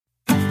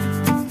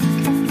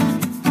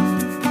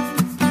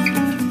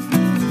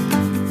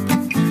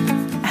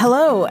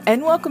Hello,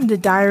 and welcome to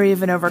Diary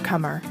of an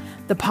Overcomer,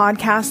 the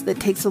podcast that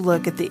takes a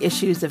look at the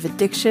issues of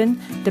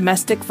addiction,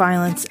 domestic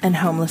violence, and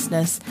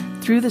homelessness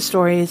through the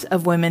stories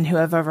of women who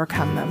have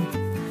overcome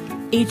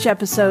them. Each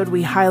episode,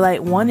 we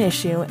highlight one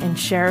issue and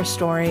share a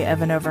story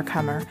of an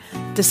overcomer,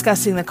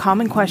 discussing the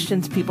common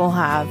questions people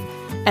have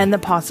and the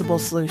possible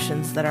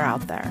solutions that are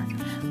out there.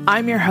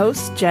 I'm your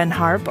host, Jen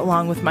Harp,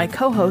 along with my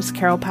co-host,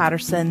 Carol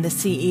Patterson, the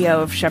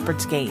CEO of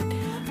Shepherd's Gate,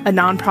 a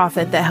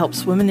nonprofit that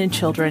helps women and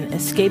children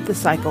escape the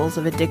cycles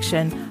of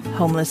addiction,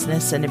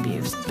 homelessness, and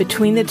abuse.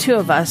 Between the two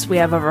of us, we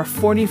have over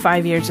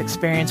 45 years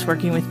experience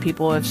working with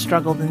people who have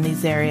struggled in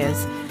these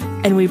areas,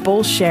 and we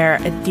both share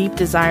a deep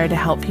desire to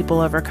help people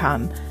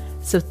overcome.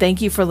 So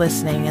thank you for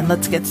listening, and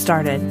let's get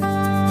started.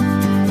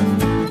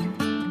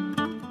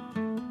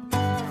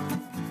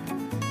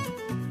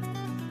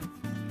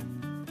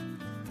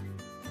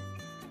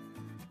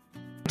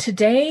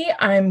 Today,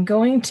 I'm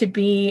going to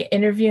be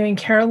interviewing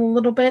Carol a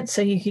little bit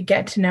so you could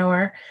get to know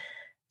her.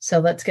 So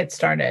let's get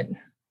started.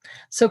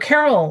 So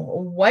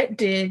Carol, what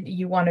did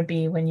you want to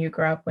be when you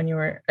grew up? When you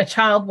were a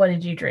child, what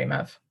did you dream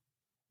of?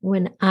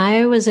 When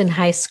I was in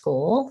high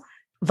school,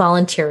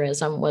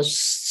 volunteerism was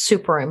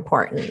super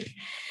important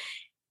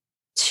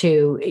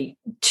to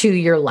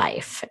your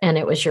life, and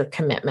it was your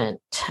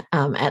commitment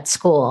at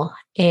school.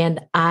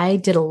 And I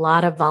did a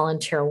lot of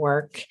volunteer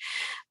work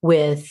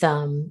with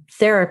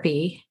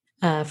therapy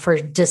for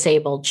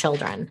disabled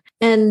children.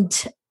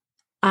 And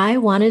I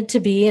wanted to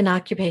be an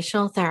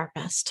occupational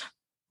therapist.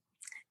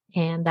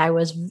 And I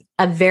was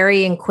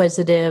very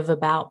inquisitive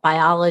about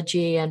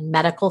biology and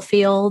medical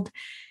field.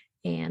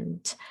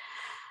 And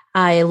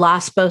I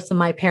lost both of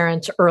my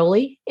parents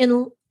early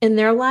in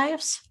their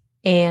lives.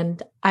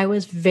 And I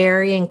was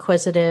very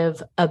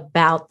inquisitive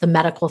about the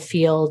medical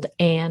field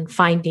and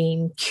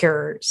finding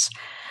cures.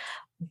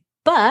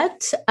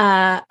 But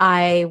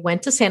I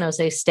went to San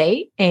Jose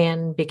State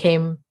and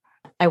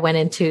I went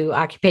into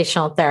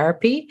occupational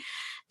therapy,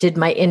 did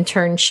my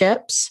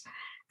internships.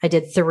 I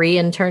did 3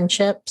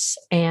 internships,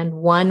 and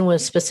one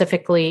was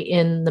specifically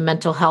in the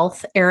mental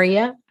health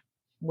area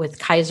with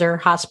Kaiser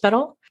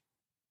Hospital.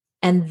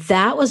 And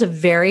that was a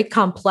very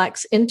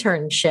complex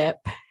internship.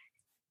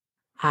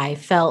 I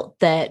felt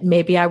that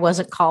maybe I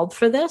wasn't called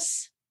for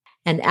this.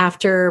 And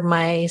after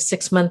my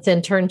 6-month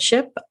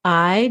internship,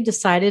 I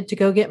decided to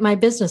go get my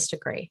business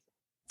degree.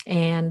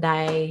 And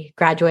I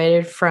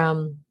graduated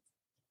from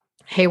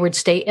Hayward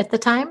State at the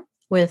time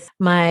with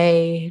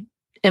my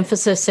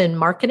emphasis in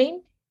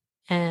marketing.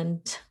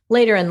 And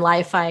later in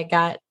life, I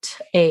got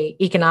an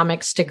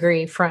economics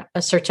degree,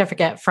 a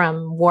certificate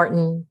from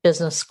Wharton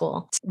Business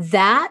School.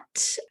 That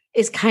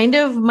is kind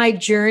of my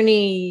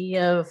journey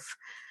of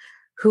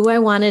who I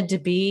wanted to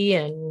be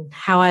and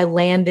how I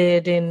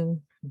landed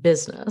in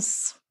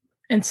business.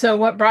 And so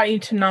what brought you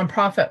to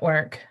nonprofit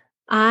work?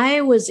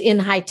 I was in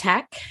high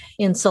tech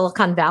in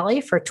Silicon Valley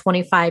for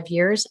 25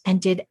 years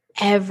and did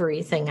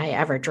everything I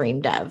ever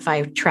dreamed of.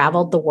 I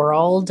traveled the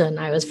world and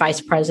I was vice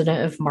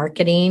president of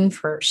marketing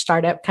for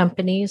startup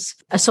companies.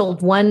 I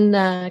sold one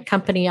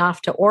company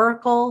off to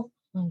Oracle,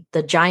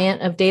 the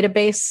giant of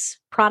database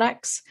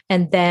products,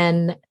 and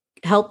then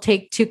helped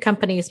take 2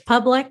 companies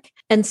public.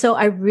 And so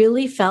I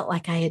really felt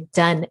like I had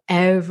done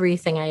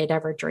everything I had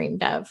ever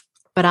dreamed of.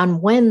 But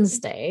on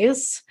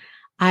Wednesdays,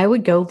 I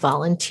would go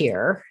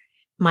volunteer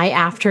my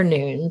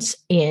afternoons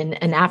in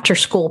an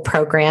after-school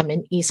program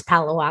in East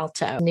Palo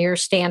Alto near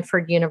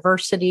Stanford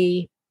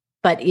University.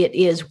 But it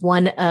is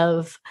one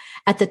of,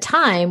 at the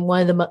time,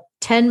 one of the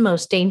 10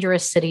 most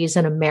dangerous cities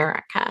in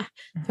America.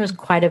 There's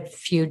quite a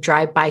few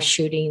drive-by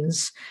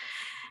shootings.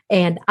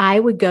 And I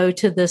would go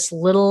to this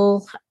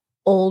little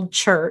old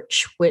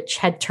church, which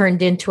had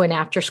turned into an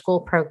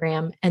after-school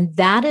program. And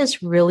that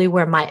is really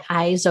where my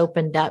eyes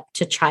opened up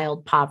to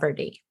child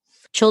poverty.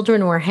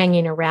 Children were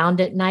hanging around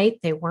at night.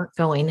 They weren't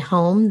going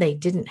home. They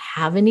didn't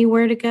have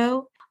anywhere to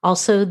go.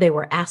 Also, they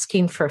were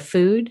asking for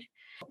food.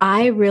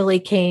 I really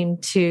came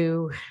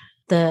to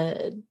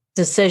the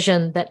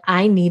decision that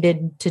I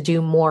needed to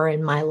do more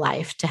in my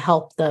life to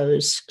help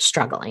those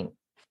struggling.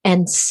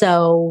 And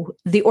so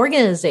the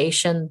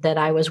organization that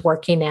I was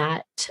working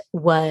at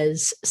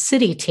was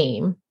City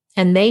Team,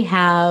 and they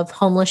have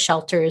homeless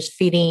shelters,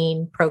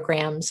 feeding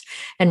programs,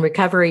 and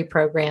recovery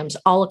programs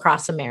all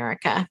across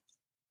America.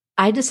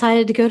 I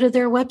decided to go to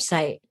their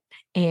website,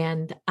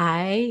 and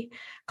I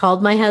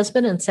called my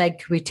husband and said,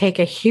 could we take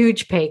a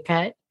huge pay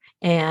cut?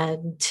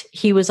 And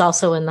he was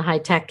also in the high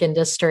tech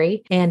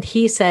industry. And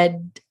he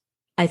said,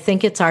 I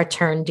think it's our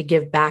turn to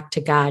give back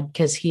to God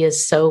because he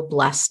has so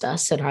blessed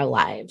us in our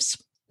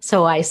lives.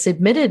 So I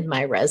submitted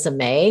my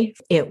resume.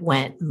 It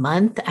went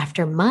month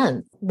after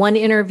month, one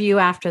interview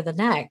after the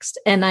next.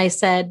 And I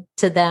said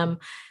to them,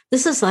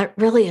 this is like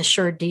really a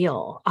sure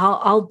deal.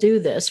 I'll do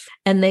this.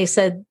 And they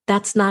said,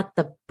 that's not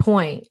the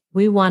point.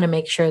 We want to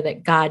make sure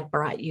that God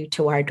brought you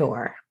to our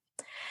door.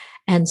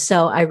 And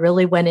so I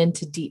really went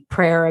into deep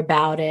prayer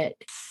about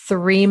it.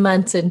 3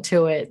 months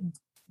into it,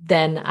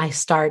 then I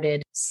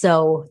started.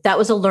 So that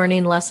was a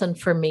learning lesson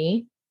for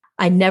me.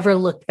 I never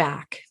looked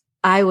back.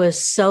 I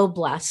was so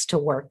blessed to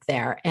work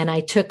there. And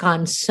I took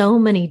on so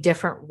many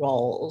different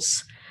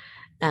roles,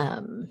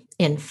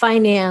 in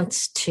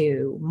finance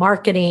to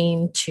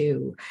marketing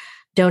to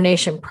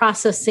donation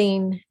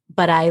processing.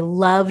 But I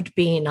loved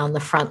being on the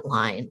front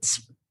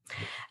lines,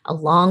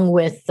 along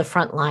with the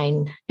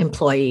frontline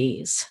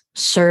employees,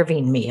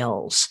 serving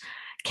meals,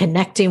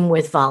 connecting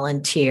with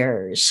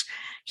volunteers,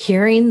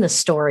 hearing the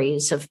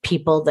stories of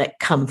people that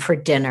come for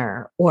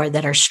dinner or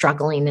that are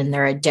struggling in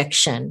their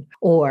addiction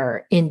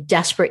or in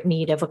desperate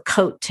need of a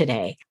coat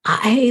today.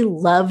 I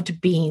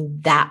loved being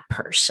that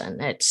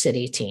person at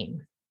City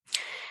Team.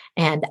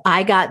 And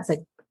I got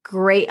the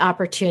great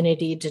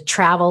opportunity to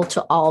travel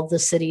to all the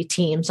city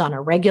teams on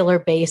a regular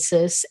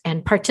basis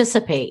and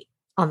participate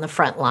on the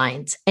front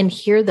lines and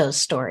hear those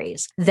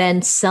stories,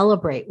 then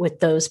celebrate with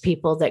those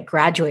people that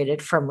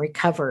graduated from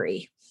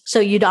recovery. So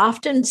you'd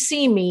often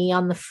see me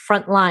on the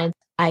front line.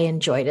 I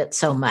enjoyed it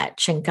so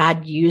much, and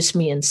God used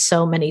me in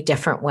so many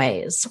different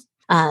ways.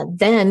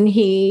 Then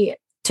he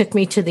took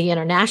me to the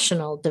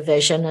international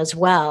division as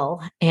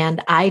well.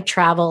 And I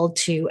traveled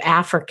to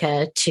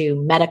Africa to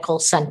medical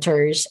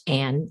centers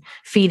and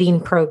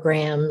feeding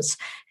programs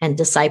and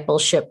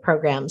discipleship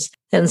programs.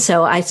 And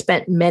so I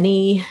spent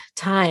many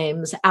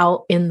times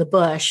out in the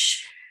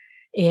bush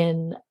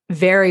in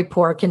very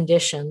poor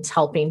conditions,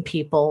 helping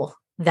people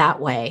that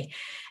way.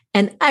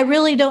 And I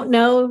really don't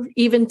know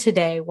even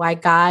today why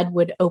God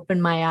would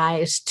open my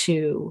eyes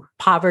to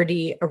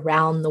poverty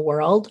around the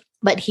world,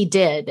 but he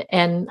did.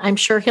 And I'm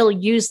sure he'll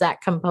use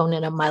that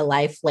component of my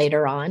life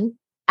later on.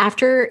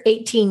 After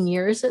 18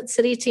 years at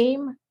City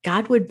Team,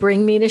 God would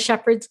bring me to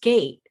Shepherd's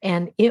Gate,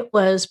 and it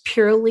was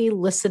purely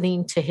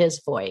listening to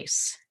his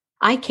voice.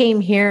 I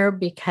came here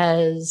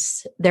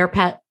because their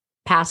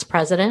past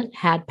president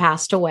had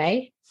passed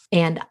away.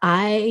 And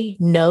I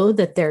know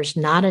that there's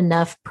not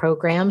enough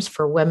programs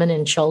for women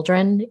and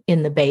children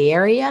in the Bay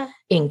Area,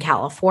 in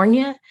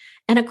California,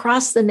 and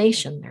across the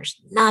nation. There's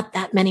not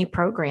that many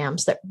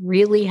programs that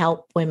really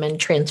help women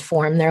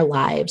transform their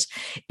lives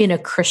in a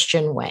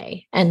Christian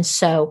way. And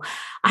so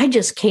I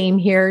just came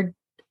here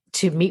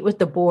to meet with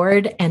the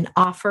board and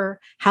offer,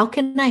 how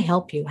can I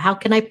help you? How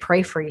can I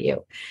pray for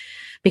you?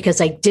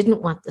 Because I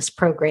didn't want this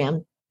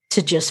program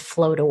to just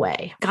float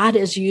away. God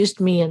has used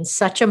me in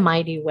such a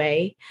mighty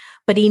way,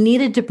 but he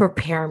needed to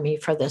prepare me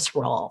for this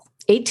role.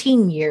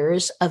 18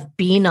 years of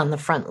being on the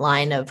front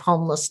line of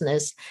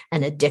homelessness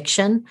and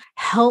addiction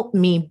helped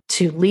me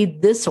to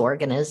lead this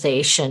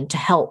organization to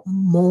help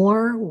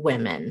more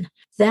women.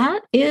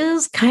 That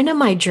is kind of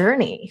my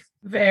journey.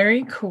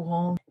 Very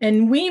cool.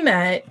 And we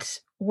met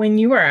when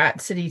you were at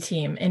City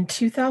Team in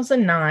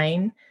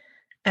 2009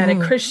 at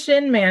a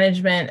Christian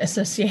Management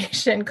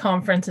Association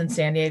conference in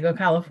San Diego,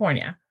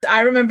 California.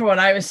 I remember what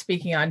I was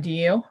speaking on. Do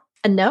you?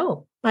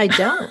 No, I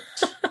don't.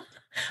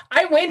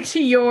 I went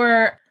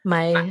to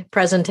my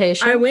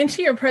presentation. I went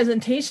to your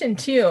presentation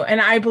too. And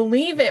I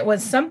believe it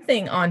was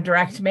something on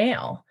direct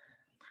mail.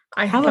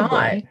 I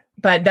thought,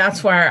 but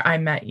that's where I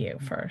met you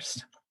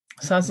first.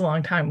 So that's a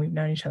long time. We've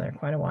known each other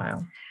quite a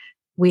while.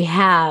 We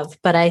have,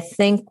 but I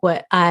think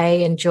what I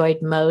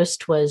enjoyed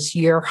most was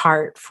your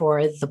heart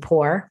for the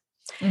poor.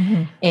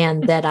 Mm-hmm.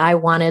 And that I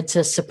wanted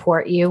to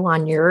support you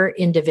on your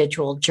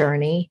individual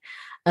journey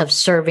of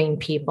serving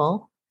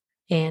people.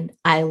 And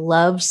I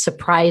love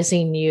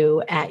surprising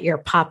you at your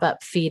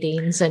pop-up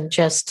feedings and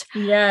just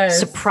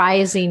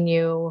surprising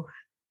you,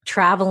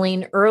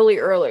 traveling early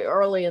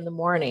in the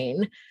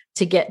morning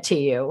to get to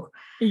you.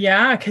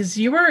 Yeah, because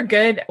you were a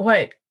good,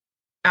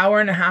 hour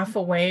and a half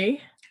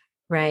away?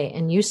 Right.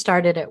 And you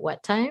started at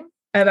what time?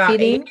 About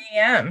feeding? 8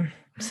 a.m.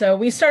 So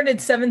we started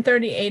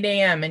 7:30, 8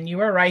 a.m. and you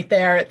were right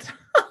there.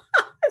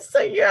 So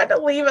you had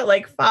to leave at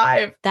like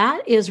 5.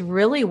 That is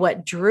really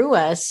what drew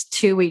us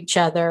to each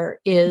other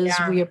is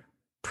we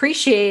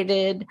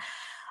appreciated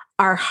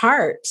our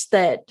hearts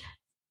that.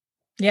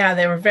 Yeah,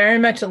 they were very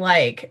much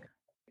alike.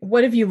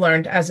 What have you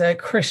learned as a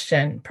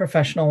Christian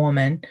professional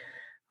woman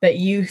that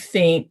you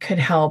think could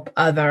help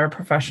other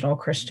professional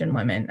Christian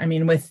women? I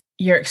mean, with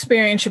your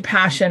experience, your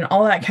passion,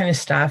 all that kind of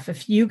stuff,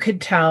 if you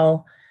could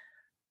tell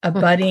a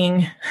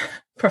budding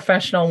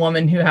professional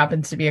woman who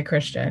happens to be a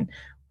Christian,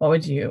 what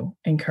would you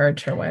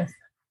encourage her with?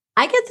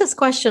 I get this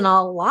question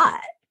a lot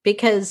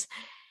because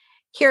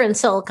here in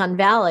Silicon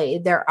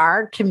Valley, there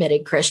are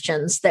committed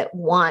Christians that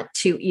want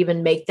to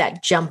even make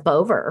that jump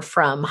over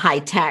from high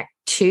tech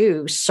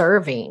to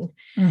serving.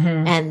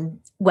 Mm-hmm. And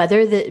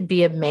whether that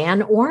be a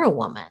man or a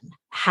woman,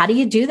 how do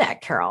you do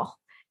that, Carol?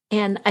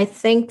 And I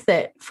think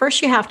that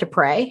first you have to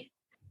pray,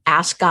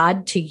 ask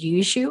God to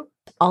use you,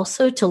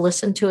 also to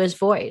listen to his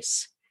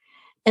voice.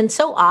 And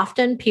so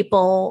often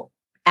people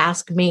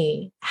ask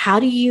me, how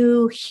do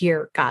you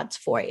hear God's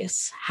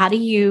voice? How do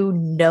you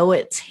know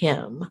it's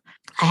him?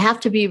 I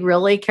have to be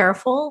really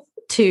careful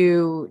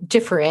to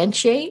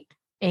differentiate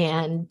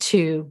and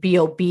to be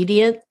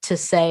obedient to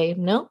say,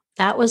 no,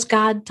 that was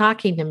God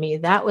talking to me.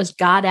 That was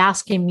God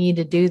asking me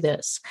to do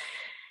this.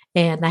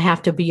 And I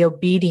have to be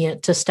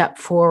obedient to step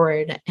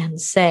forward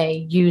and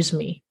say, use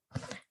me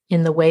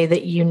in the way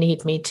that you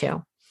need me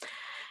to.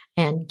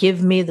 and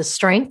give me the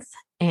strength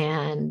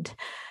and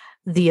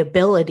the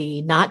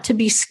ability not to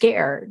be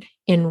scared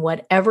in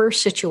whatever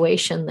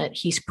situation that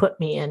he's put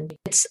me in.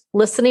 It's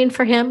listening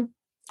for him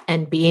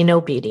and being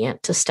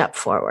obedient to step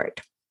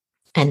forward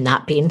and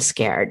not being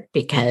scared,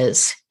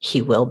 because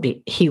he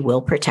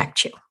will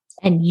protect you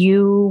and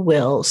you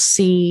will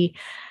see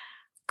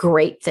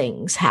great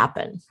things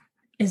happen.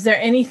 Is there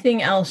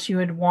anything else you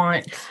would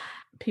want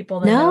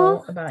people to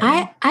know about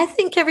you? I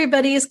think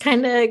everybody's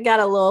kind of got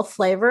a little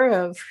flavor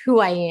of who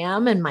I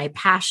am and my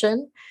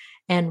passion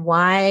and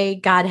why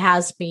God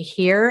has me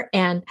here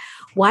and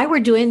why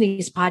we're doing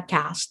these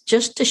podcasts,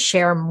 just to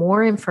share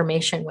more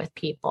information with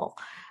people.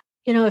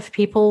 You know, if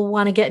people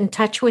want to get in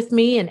touch with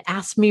me and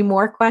ask me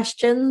more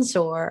questions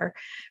or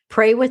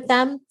pray with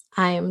them,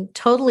 I am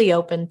totally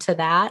open to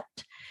that.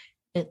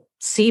 It's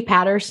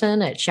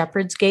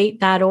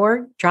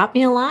cpatterson@shepherdsgate.org. Drop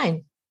me a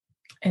line.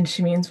 And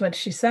she means what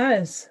she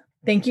says.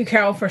 Thank you,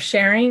 Carol, for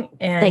sharing.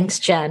 And thanks,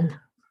 Jen.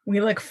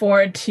 We look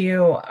forward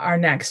to our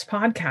next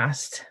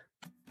podcast.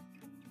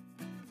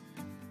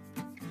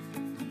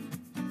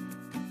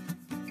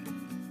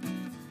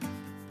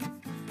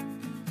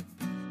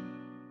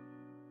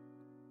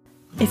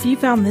 If you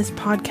found this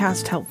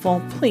podcast helpful,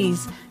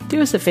 please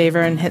do us a favor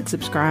and hit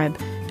subscribe.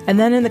 And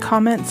then in the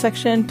comments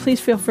section,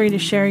 please feel free to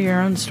share your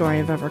own story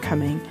of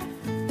overcoming.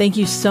 Thank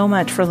you so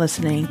much for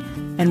listening,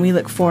 and we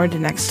look forward to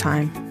next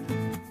time.